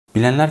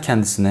Bilenler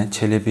kendisine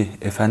Çelebi,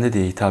 efendi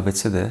diye hitap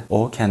etse de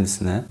o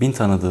kendisine bin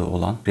tanıdığı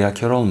olan,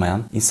 riyakar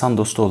olmayan insan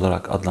dostu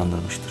olarak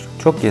adlandırmıştır.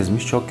 Çok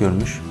gezmiş, çok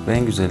görmüş ve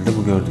en güzeli de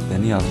bu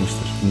gördüklerini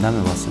yazmıştır. Kimden mi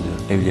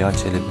bahsediyorum? Evliya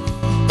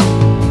Çelebi.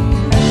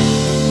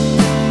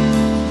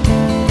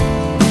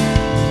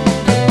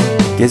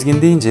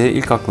 Gezgin deyince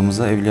ilk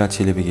aklımıza Evliya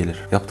Çelebi gelir.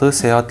 Yaptığı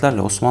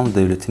seyahatlerle Osmanlı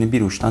Devleti'ni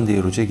bir uçtan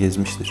diğer uca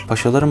gezmiştir.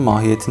 Paşaların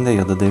mahiyetinde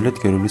ya da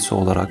devlet görevlisi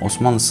olarak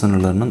Osmanlı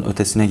sınırlarının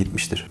ötesine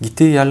gitmiştir.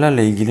 Gittiği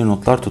yerlerle ilgili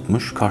notlar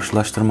tutmuş,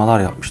 karşılaştırmalar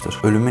yapmıştır.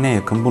 Ölümüne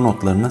yakın bu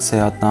notlarını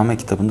Seyahatname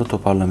kitabında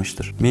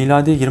toparlamıştır.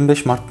 Miladi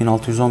 25 Mart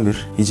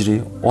 1611,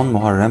 Hicri 10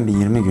 Muharrem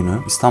 1020 günü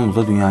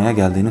İstanbul'da dünyaya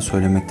geldiğini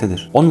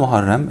söylemektedir. 10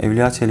 Muharrem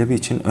Evliya Çelebi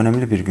için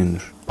önemli bir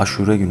gündür.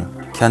 Aşure günü.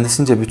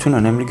 Kendisince bütün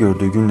önemli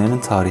gördüğü günlerin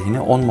tarihini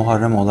 10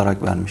 Muharrem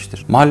olarak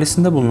vermiştir.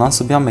 Mahallesinde bulunan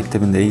Sıbyan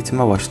Mektebi'nde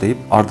eğitime başlayıp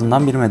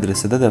ardından bir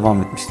medresede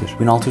devam etmiştir.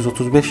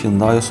 1635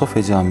 yılında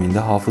Ayasofya Camii'nde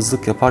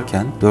hafızlık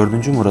yaparken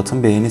 4.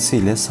 Murat'ın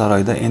beğenisiyle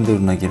sarayda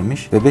Enderun'a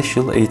girmiş ve 5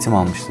 yıl eğitim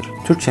almıştır.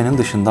 Türkçenin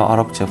dışında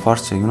Arapça,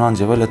 Farsça,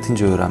 Yunanca ve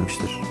Latince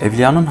öğrenmiştir.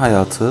 Evliya'nın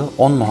hayatı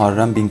 10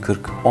 Muharrem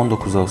 1040,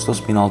 19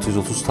 Ağustos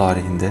 1630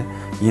 tarihinde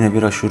yine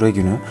bir aşure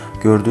günü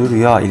gördüğü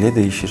rüya ile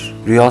değişir.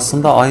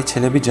 Rüyasında Ay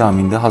Çelebi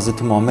Camii'nde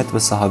Hz. Muhammed ve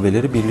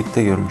sahabeleri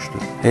birlikte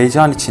görmüştür.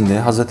 Heyecan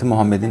içinde Hz.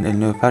 Muhammed'in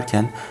elini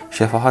öperken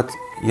şefaat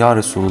ya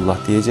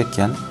Resulullah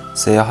diyecekken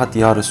seyahat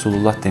ya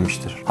Resulullah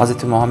demiştir.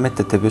 Hz. Muhammed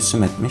de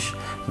tebessüm etmiş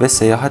ve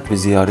seyahat ve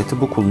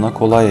ziyareti bu kuluna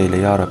kolay eyle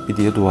ya Rabbi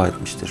diye dua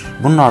etmiştir.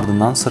 Bunun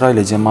ardından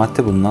sırayla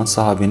cemaatte bulunan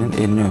sahabenin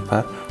elini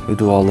öper ve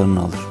dualarını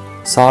alır.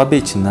 Sahabe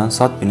içinden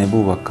Sa'd bin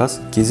Ebu Vakkas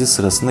gezi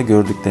sırasında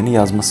gördüklerini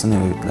yazmasını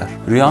öğütler.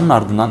 Rüyanın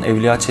ardından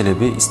Evliya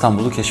Çelebi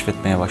İstanbul'u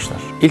keşfetmeye başlar.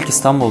 İlk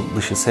İstanbul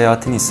dışı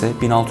seyahatini ise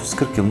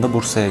 1640 yılında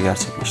Bursa'ya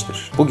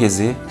gerçekleştirir. Bu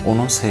gezi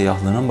onun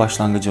seyyahlığının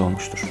başlangıcı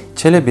olmuştur.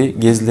 Çelebi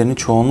gezilerini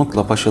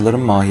çoğunlukla paşaların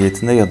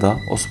mahiyetinde ya da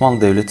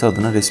Osmanlı Devleti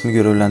adına resmi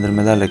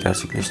görevlendirmelerle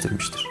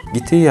gerçekleştirmiştir.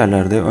 Gittiği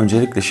yerlerde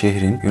öncelikle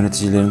şehrin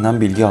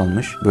yöneticilerinden bilgi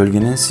almış,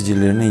 bölgenin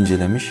sicillerini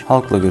incelemiş,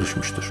 halkla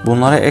görüşmüştür.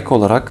 Bunlara ek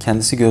olarak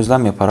kendisi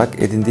gözlem yaparak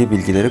edindiği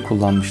bilgileri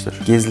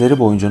kullanmıştır. Gezileri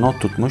boyunca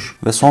not tutmuş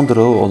ve son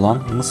durağı olan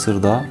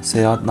Mısır'da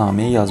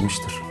Seyahatname'yi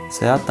yazmıştır.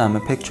 Seyahatname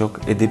pek çok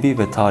edebi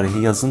ve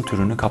tarihi yazın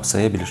türünü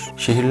kapsayabilir.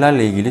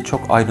 Şehirlerle ilgili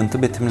çok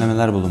ayrıntı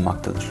betimlemeler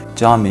bulunmaktadır.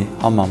 Cami,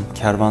 hamam,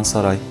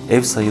 kervansaray,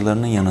 ev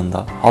sayılarının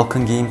yanında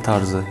halkın giyim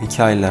tarzı,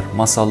 hikayeler,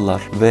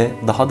 masallar ve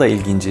daha da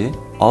ilginci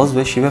ağız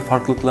ve şive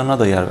farklılıklarına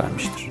da yer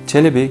vermiştir.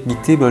 Çelebi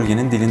gittiği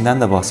bölgenin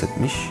dilinden de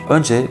bahsetmiş.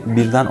 Önce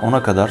birden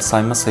 10'a kadar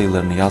sayma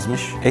sayılarını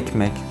yazmış.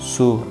 Ekmek,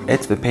 su,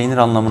 et ve peynir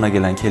anlamına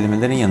gelen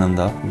kelimelerin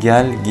yanında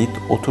gel, git,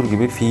 otur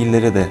gibi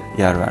fiillere de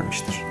yer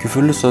vermiştir.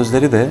 Küfürlü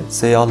sözleri de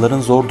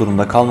seyyahların zor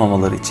durumda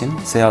kalmamaları için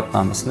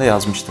seyahatnamesinde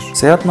yazmıştır.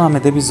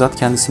 Seyahatnamede bizzat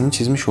kendisinin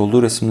çizmiş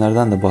olduğu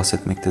resimlerden de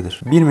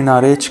bahsetmektedir. Bir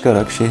minareye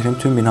çıkarak şehrin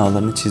tüm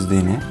binalarını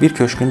çizdiğini, bir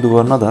köşkün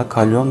duvarına da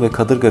kalyon ve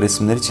kadırga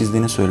resimleri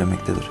çizdiğini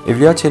söylemektedir.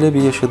 Evliya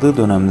Çelebi yaşadığı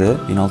dönemde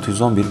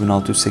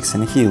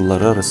 1611-1682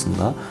 yılları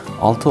arasında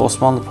 6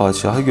 Osmanlı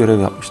padişahı görev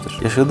yapmıştır.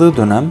 Yaşadığı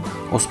dönem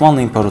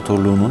Osmanlı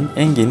İmparatorluğu'nun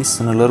en geniş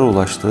sınırlara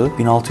ulaştığı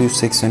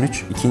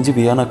 1683 2.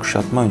 Viyana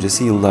kuşatma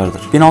öncesi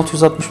yıllardır.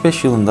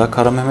 1665 yılında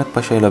Kara Mehmet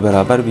Paşa ile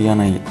beraber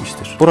Viyana'ya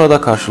gitmiştir.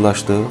 Burada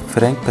karşılaştığı,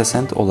 Frank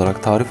Pesent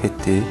olarak tarif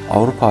ettiği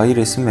Avrupa'yı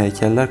resim ve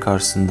heykeller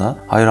karşısında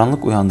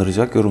hayranlık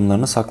uyandıracak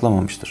yorumlarını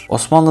saklamamıştır.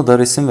 Osmanlı'da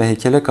resim ve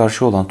heykele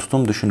karşı olan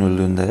tutum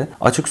düşünüldüğünde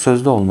açık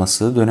sözlü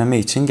olması dönemi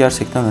için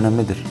gerçekten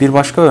önemlidir. Bir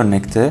başka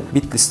örnekte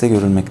Bitlis'te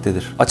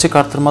görülmektedir. Açık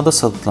artırmada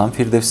satılan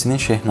Firdevsi'nin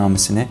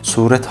Şehnamesini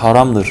suret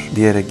haramdır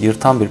diyerek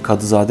yırtan bir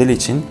kadızadeli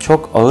için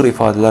çok ağır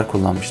ifadeler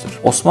kullanmıştır.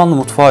 Osmanlı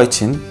mutfağı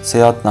için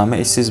Seyahatname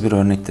eşsiz bir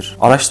örnektir.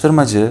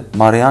 Araştırmacı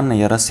Marianne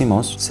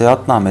Yarasimos,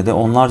 Seyahatname'de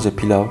onlarca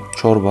pilav,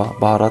 çorba,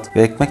 baharat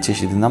ve ekmek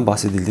çeşidinden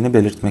bahsedildiğini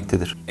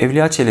belirtmektedir.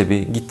 Evliya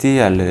Çelebi gittiği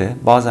yerlere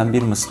bazen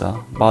bir mısra,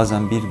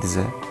 bazen bir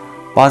dize,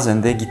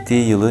 bazen de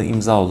gittiği yılı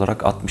imza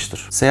olarak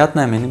atmıştır.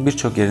 Seyahatname'nin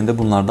birçok yerinde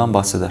bunlardan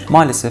bahseder.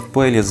 Maalesef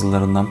bu el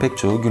yazılarından pek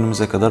çoğu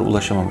günümüze kadar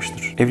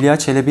ulaşamamıştır. Evliya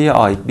Çelebi'ye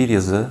ait bir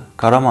yazı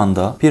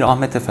Karaman'da Pir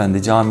Ahmet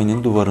Efendi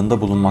Camii'nin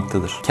duvarında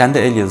bulunmaktadır. Kendi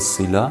el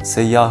yazısıyla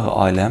Seyyah-ı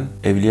Alem,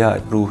 Evliya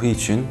ruhu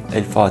için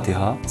El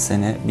Fatiha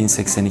sene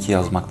 1082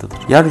 yazmaktadır.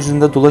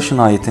 Yeryüzünde dolaşın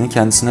ayetini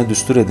kendisine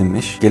düstur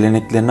edinmiş,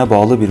 geleneklerine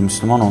bağlı bir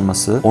Müslüman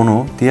olması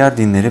onu diğer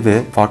dinleri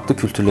ve farklı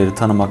kültürleri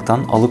tanımaktan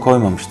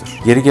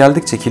alıkoymamıştır. Yeri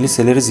geldikçe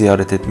kiliseleri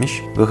ziyaret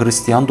etmiş ve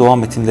Hristiyan dua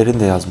metinlerini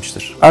de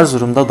yazmıştır.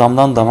 Erzurum'da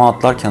damdan dama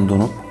atlarken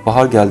donup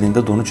bahar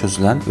geldiğinde donu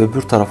çözülen ve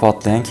öbür tarafa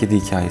atlayan kedi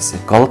hikayesi.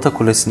 Galata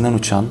Kulesi'nden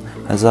uçan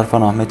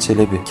Hezarfen Ahmet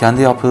Çelebi,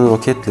 kendi yaptığı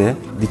roketle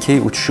dikey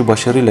uçuşu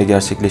başarıyla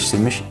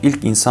gerçekleştirmiş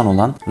ilk insan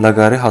olan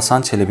Lagari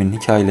Hasan Çelebi'nin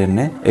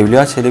hikayelerini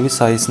Evliya Çelebi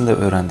sayesinde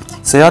öğrendik.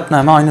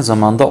 Seyahatname aynı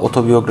zamanda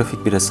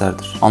otobiyografik bir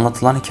eserdir.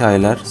 Anlatılan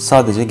hikayeler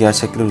sadece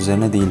gerçekler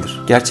üzerine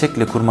değildir.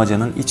 Gerçekle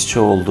kurmacanın iç içe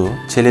olduğu,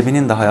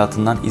 Çelebi'nin de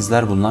hayatından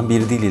izler bulunan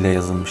bir dil ile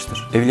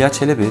yazılmıştır. Evliya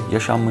Çelebi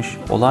yaşanmış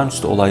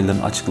olağanüstü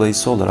olayların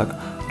açıklayıcısı olarak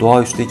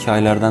doğaüstü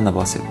hikayelerden de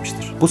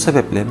bahsetmiştir. Bu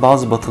sebeple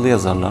bazı batılı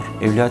yazarlar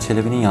Evliya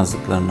Çelebi'nin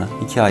yazdıklarını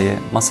hikaye,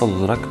 masal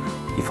olarak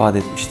ifade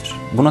etmiştir.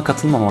 Buna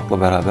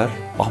katılmamakla beraber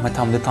Ahmet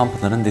Hamdi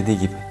Tanpınar'ın dediği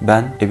gibi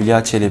ben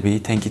Evliya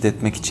Çelebi'yi tenkit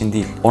etmek için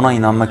değil, ona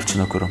inanmak için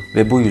okurum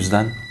ve bu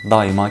yüzden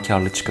daima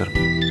karlı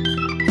çıkarım.